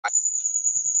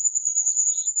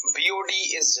BOD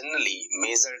is generally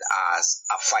measured as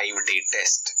a 5-day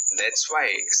test. That's why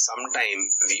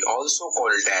sometimes we also call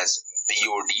it as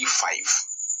BOD 5.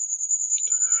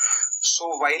 So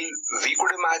while we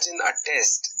could imagine a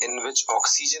test in which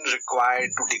oxygen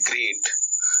required to degrade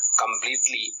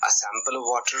completely a sample of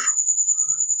water,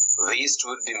 waste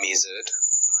would be measured,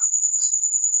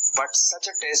 but such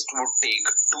a test would take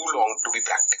too long to be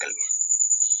practical.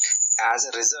 As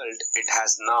a result, it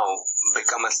has now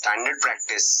become a standard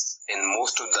practice in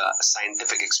most of the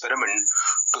scientific experiment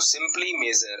to simply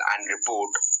measure and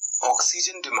report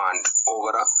oxygen demand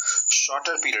over a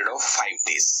shorter period of 5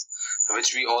 days,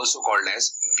 which we also called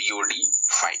as BOD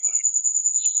 5.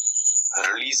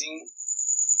 Releasing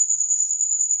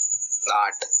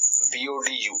that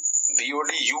BODU.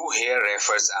 BODU here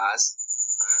refers as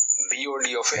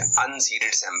BOD of an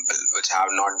unseeded sample which have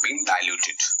not been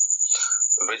diluted,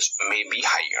 which may be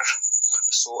higher.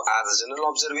 So as a general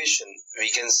observation, we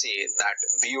can say that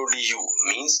BODU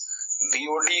means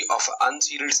BOD of an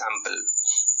unseeded sample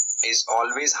is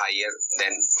always higher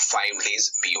than 5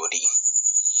 days BOD.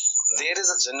 There is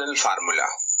a general formula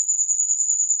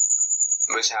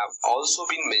which have also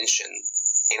been mentioned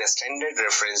in a standard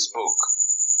reference book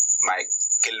by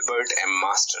Gilbert M.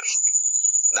 Master,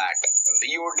 that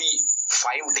BOD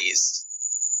 5 days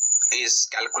is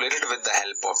calculated with the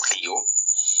help of DO.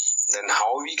 Then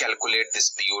how we calculate this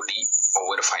BOD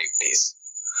over 5 days?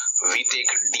 We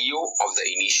take DO of the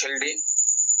initial day,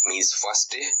 means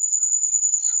first day,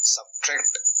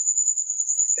 subtract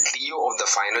DO of the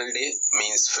final day,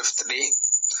 means 5th day,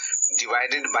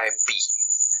 divided by P.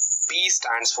 P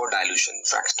stands for dilution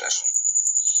factor.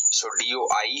 So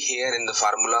DOI here in the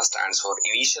formula stands for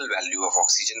initial value of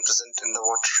oxygen present in the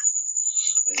water.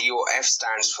 DOF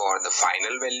stands for the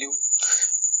final value.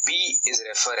 P is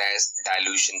referred as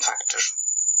dilution factor.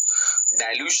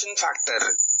 Dilution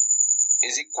factor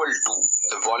is equal to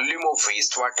the volume of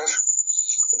wastewater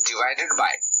divided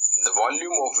by the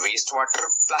volume of wastewater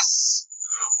plus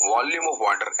volume of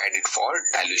water added for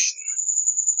dilution.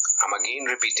 I'm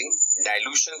again repeating,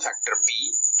 dilution factor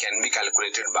P can be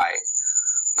calculated by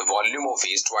the volume of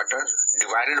wastewater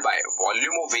divided by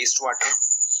volume of wastewater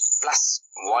plus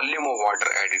volume of water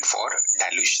added for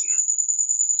dilution.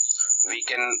 We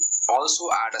can also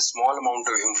add a small amount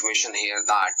of information here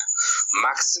that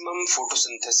maximum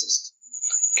photosynthesis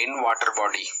in water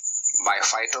body by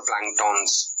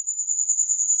phytoplanktons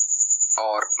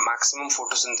or maximum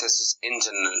photosynthesis in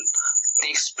general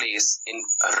takes place in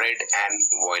red and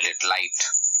violet light.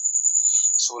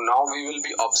 So now we will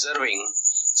be observing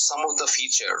some of the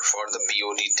features for the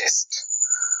BOD test.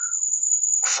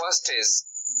 First is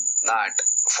that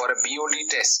for a BOD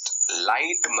test,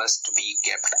 light must be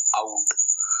kept out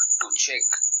to check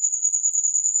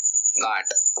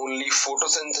that only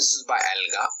photosynthesis by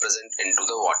alga present into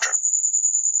the water,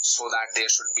 so that there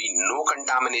should be no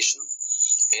contamination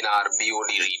in our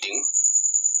BOD reading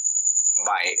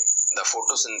by the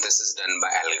photosynthesis done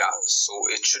by alga. So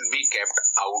it should be kept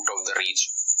out of the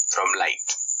reach from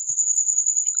light.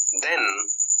 Then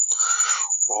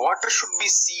water should be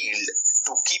sealed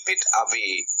to keep it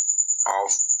away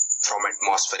from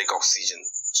atmospheric oxygen,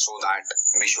 so that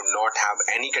we should not have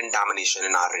any contamination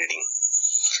in our reading.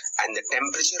 And the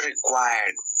temperature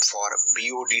required for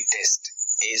BOD test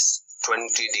is 20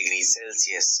 degrees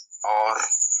Celsius or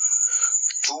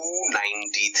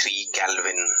 293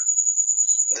 Kelvin.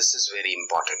 This is very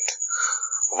important.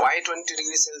 Why 20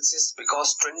 degrees Celsius?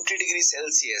 Because 20 degrees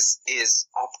Celsius is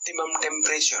optimum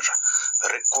temperature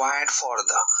required for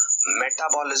the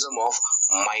metabolism of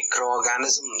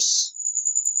microorganisms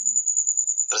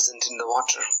present in the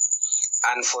water.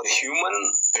 And for human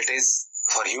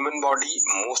body,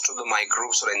 most of the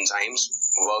microbes or enzymes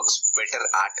works better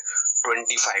at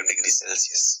 25 degrees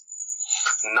Celsius.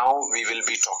 Now we will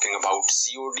be talking about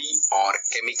COD or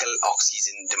chemical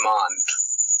oxygen demand.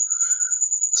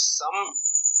 Some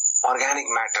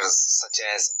organic matters such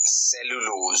as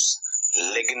cellulose,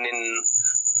 lignin,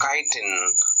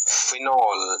 chitin,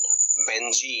 phenol,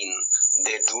 benzene,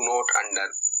 they do not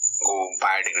undergo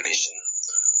biodegradation.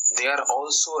 They are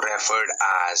also referred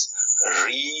as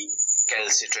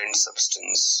recalcitrant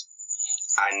substance,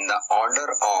 and the order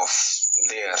of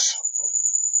their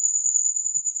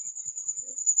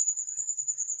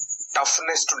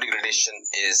toughness to degradation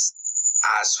is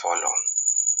as follows.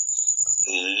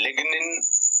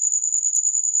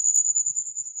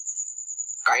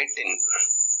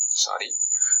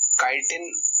 Chitin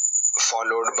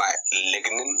followed by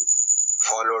lignin,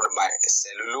 followed by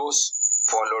cellulose,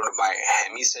 followed by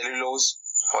hemicellulose,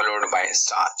 followed by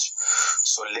starch.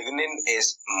 So lignin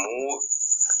is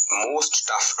most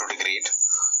tough to degrade.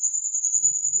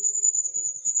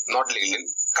 not lignin,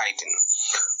 chitin.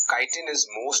 Chitin is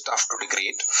most tough to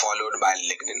degrade, followed by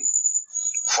lignin,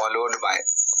 followed by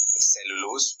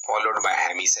cellulose, followed by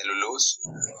hemicellulose,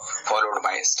 followed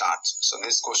by starch. So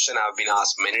this question have been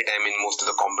asked many times in most of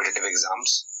the competitive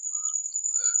exams.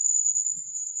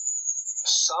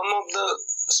 Some of the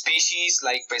species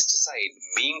like pesticide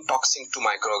being toxic to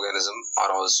microorganisms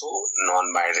are also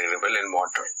non-biodegradable in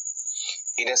water.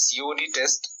 In a COD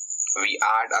test, we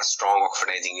add a strong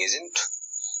oxidizing agent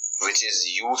which is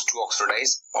used to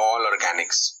oxidize all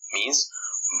organics, means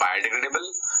biodegradable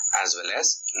as well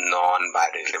as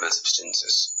non-biodegradable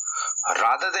substances,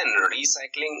 rather than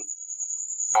recycling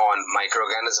on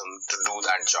microorganism to do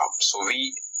that job. So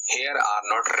we here are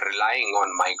not relying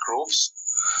on microbes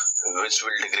which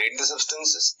will degrade the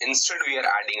substances. Instead, we are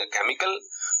adding a chemical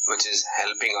which is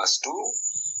helping us to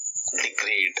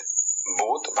degrade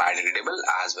both biodegradable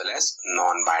as well as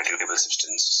non-biodegradable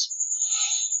substances.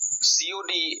 COD,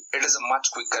 it is a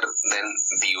much quicker than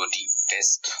BOD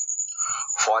test.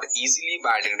 For easily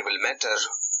biodegradable matter,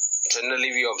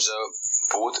 generally we observe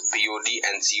both BOD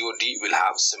and COD will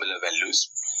have similar values.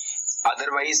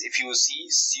 Otherwise, if you see,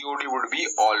 COD would be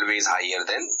always higher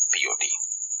than BOD.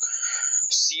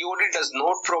 COD does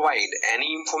not provide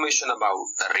any information about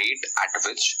the rate at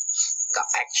which the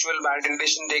actual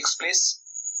biodegradation takes place.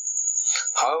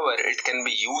 However, it can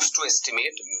be used to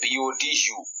estimate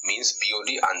BOD-U, means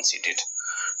BOD unseated.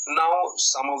 Now,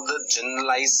 some of the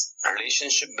generalized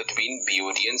relationship between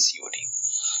BOD and COD.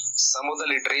 Some of the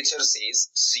literature says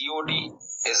COD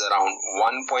is around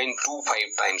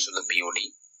 1.25 times to the BOD,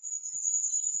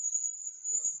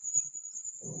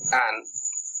 and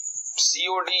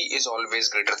COD is always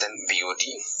greater than BOD.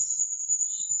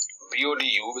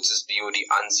 BOD-U, which is BOD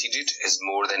unseated, is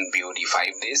more than BOD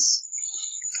 5 days.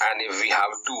 And if we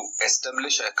have to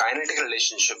establish a kinetic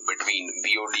relationship between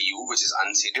BOD-U, which is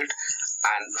unseated,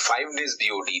 and 5 days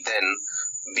BOD, then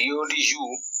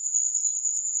BOD-U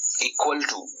equal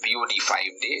to BOD 5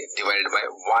 day divided by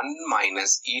 1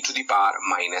 minus e to the power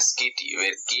minus kt,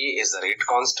 where k is the rate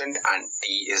constant and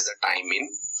t is the time in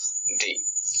day.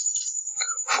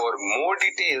 For more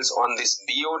details on this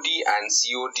BOD and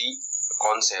COD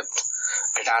concept,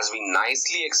 it has been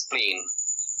nicely explained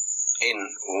in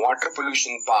water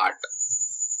pollution part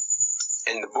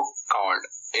in the book called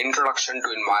Introduction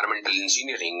to Environmental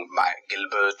Engineering by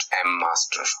Gilbert M.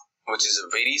 Master, which is a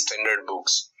very standard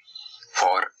books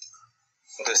for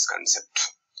this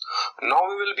concept. Now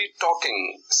we will be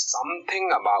talking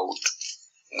something about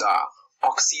the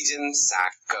Oxygen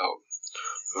Sag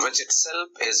Curve, which itself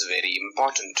is very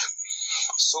important.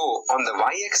 So on the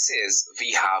y-axis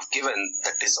we have given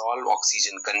the dissolved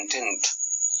oxygen content,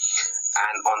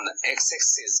 and on the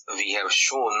x-axis we have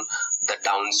shown the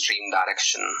downstream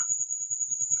direction.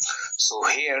 So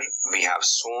here we have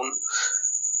shown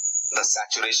the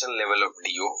saturation level of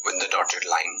DO with the dotted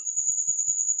line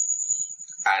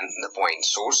and the point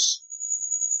source.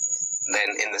 Then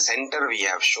in the center we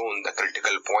have shown the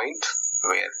critical point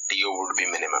where DO would be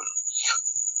minimum,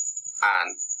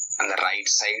 and on the right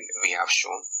side we have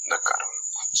shown the curve.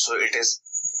 So it is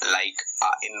like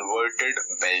an inverted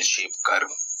bell-shaped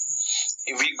curve.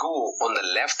 If we go on the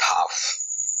left half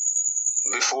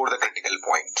before the critical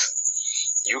point,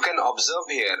 you can observe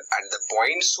here at the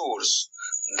point source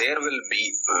there will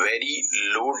be very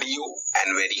low DO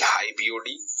and very high BOD.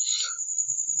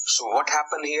 So what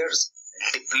happened here is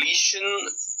depletion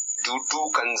due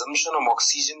to consumption of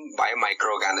oxygen by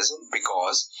microorganism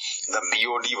because the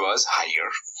BOD was higher,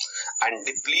 and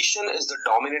depletion is the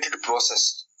dominated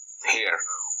process here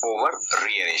over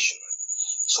reaeration.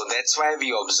 So that's why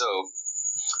we observe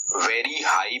very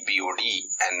high BOD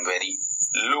and very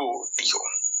low DO.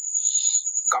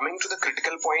 Coming to the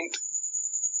critical point,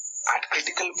 at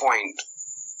critical point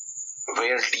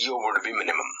where DO would be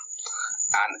minimum,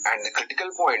 and at the critical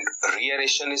point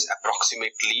reaeration is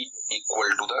approximately equal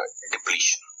to the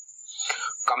depletion.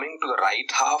 Coming to the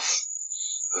right half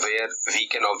where we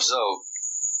can observe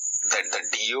that the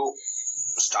DO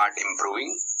start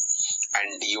improving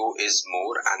and DO is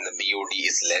more and the BOD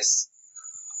is less.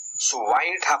 So why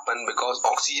it happened? Because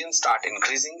oxygen start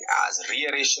increasing as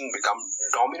reaeration become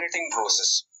dominating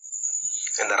process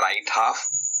in the right half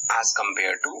as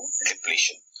compared to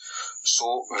depletion.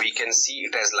 So we can see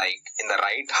it as like in the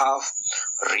right half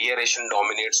reaeration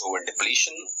dominates over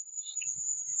depletion,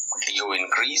 DO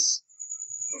increase,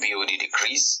 BOD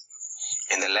decrease.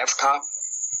 In the left half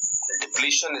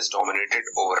depletion is dominated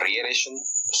over reaeration,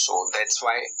 so that's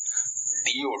why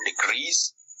DO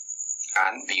decrease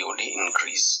and BOD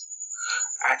increase.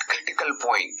 At critical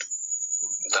point,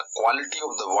 the quality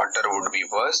of the water would be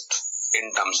worst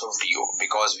in terms of DO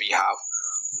because we have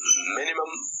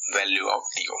minimum value of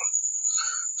DO.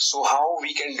 So how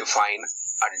we can define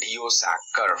a DO sag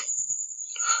curve?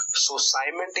 So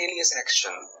simultaneous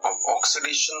action of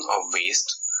oxidation of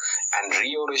waste and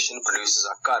reoration produces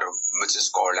a curve which is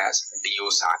called as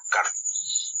DO sag curve.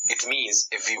 It means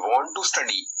if we want to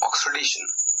study oxidation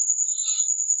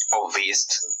of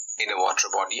waste in a water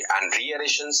body and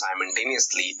reaeration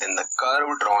simultaneously, then the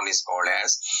curve drawn is called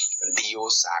as DO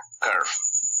sag curve.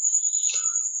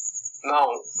 Now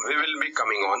we will be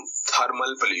coming on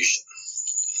thermal pollution,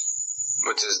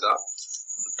 which is the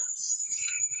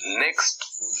next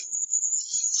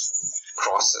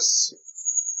process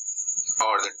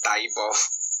or the type of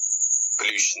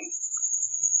pollution.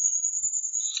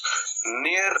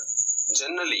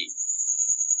 Generally,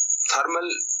 thermal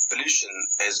pollution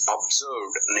is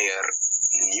observed near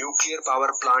nuclear power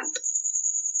plant,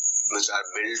 which are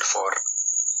built for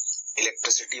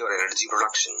electricity or energy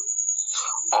production,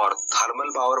 or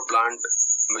thermal power plant,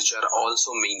 which are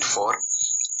also meant for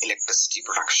electricity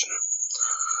production.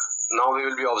 Now we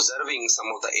will be observing some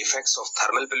of the effects of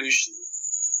thermal pollution.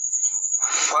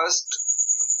 First,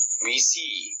 we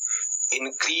see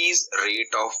increased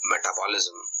rate of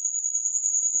metabolism.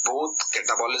 Both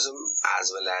catabolism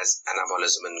as well as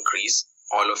anabolism increase.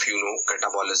 All of you know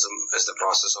catabolism is the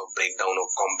process of breakdown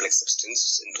of complex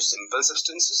substances into simple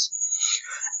substances.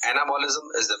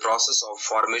 Anabolism is the process of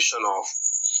formation of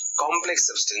complex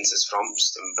substances from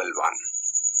simple one.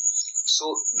 So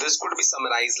this could be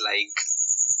summarized like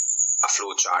a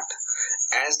flow chart.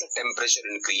 As the temperature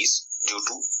increase due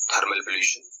to thermal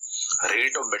pollution,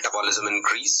 rate of metabolism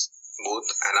increase, both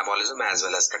anabolism as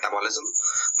well as catabolism,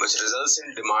 which results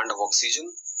in demand of oxygen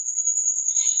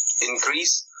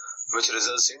increase, which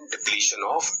results in depletion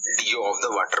of DO of the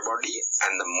water body,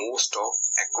 and the most of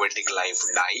aquatic life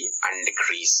die and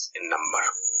decrease in number.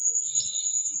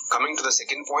 Coming to the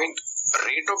second point,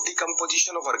 rate of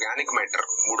decomposition of organic matter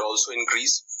would also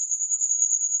increase,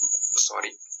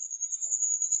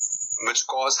 which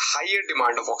cause higher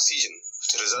demand of oxygen,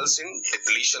 which results in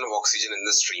depletion of oxygen in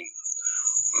the stream.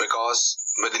 Because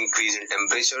with increase in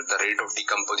temperature, the rate of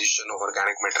decomposition of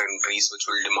organic matter increase, which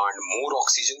will demand more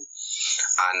oxygen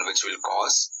and which will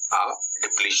cause a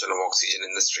depletion of oxygen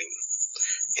in the stream.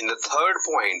 In the third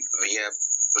point, we have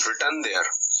written there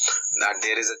that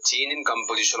there is a change in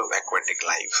composition of aquatic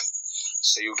life.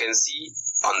 So you can see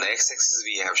on the x-axis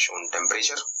we have shown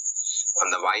temperature, on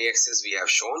the y-axis we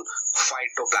have shown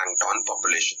phytoplankton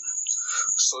population.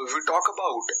 So if we talk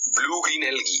about blue-green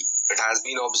algae, it has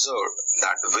been observed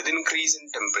that with increase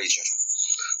in temperature,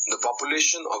 the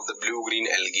population of the blue-green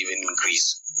algae will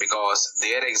increase, because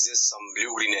there exists some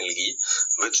blue-green algae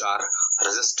which are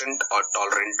resistant or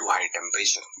tolerant to high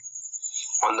temperature.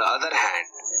 On the other hand,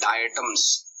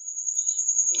 diatoms,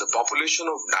 the population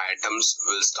of diatoms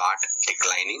will start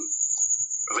declining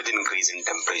with increase in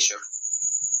temperature.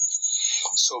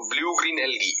 So blue-green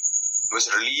algae which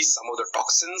release some of the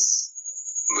toxins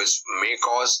which may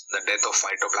cause the death of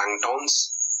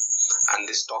phytoplanktons, and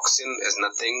this toxin is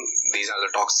nothing, these are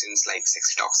the toxins like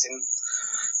sexitoxin.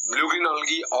 Blue-green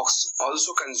algae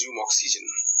also consume oxygen,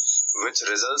 which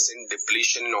results in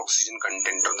depletion in oxygen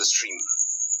content of the stream.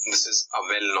 This is a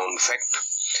well-known fact.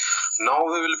 Now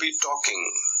we will be talking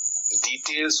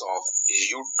details of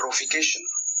eutrophication.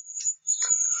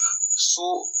 So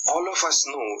all of us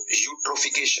know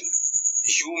eutrophication.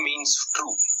 Eu means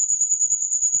true,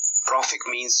 trophic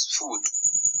means food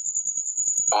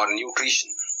or nutrition.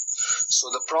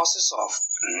 So the process of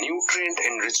nutrient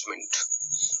enrichment,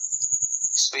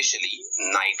 especially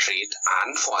nitrate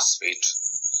and phosphate,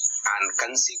 and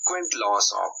consequent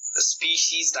loss of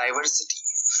species diversity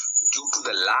due to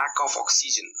the lack of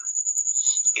oxygen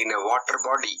in a water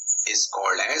body is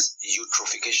called as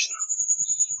eutrophication.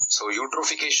 So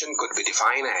eutrophication could be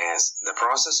defined as the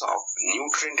process of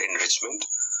nutrient enrichment,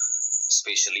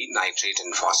 especially nitrate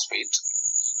and phosphate,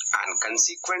 and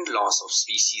consequent loss of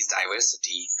species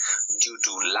diversity due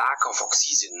to lack of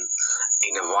oxygen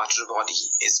in a water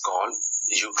body is called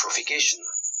eutrophication.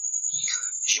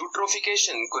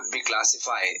 Eutrophication could be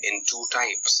classified in two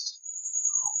types.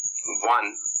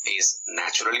 One is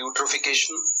natural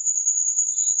eutrophication.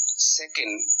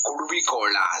 Second could be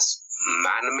called as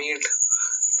man-made,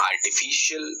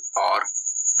 artificial or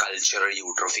cultural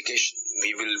eutrophication.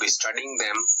 We will be studying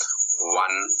them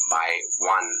one by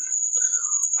one.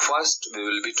 First, we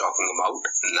will be talking about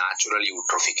natural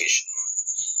eutrophication.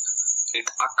 It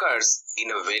occurs in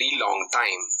a very long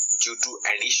time due to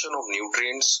addition of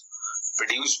nutrients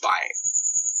produced by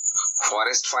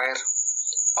forest fire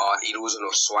or erosion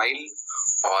of soil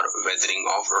or weathering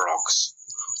of rocks.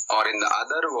 Or in the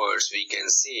other words, we can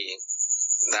say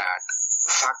that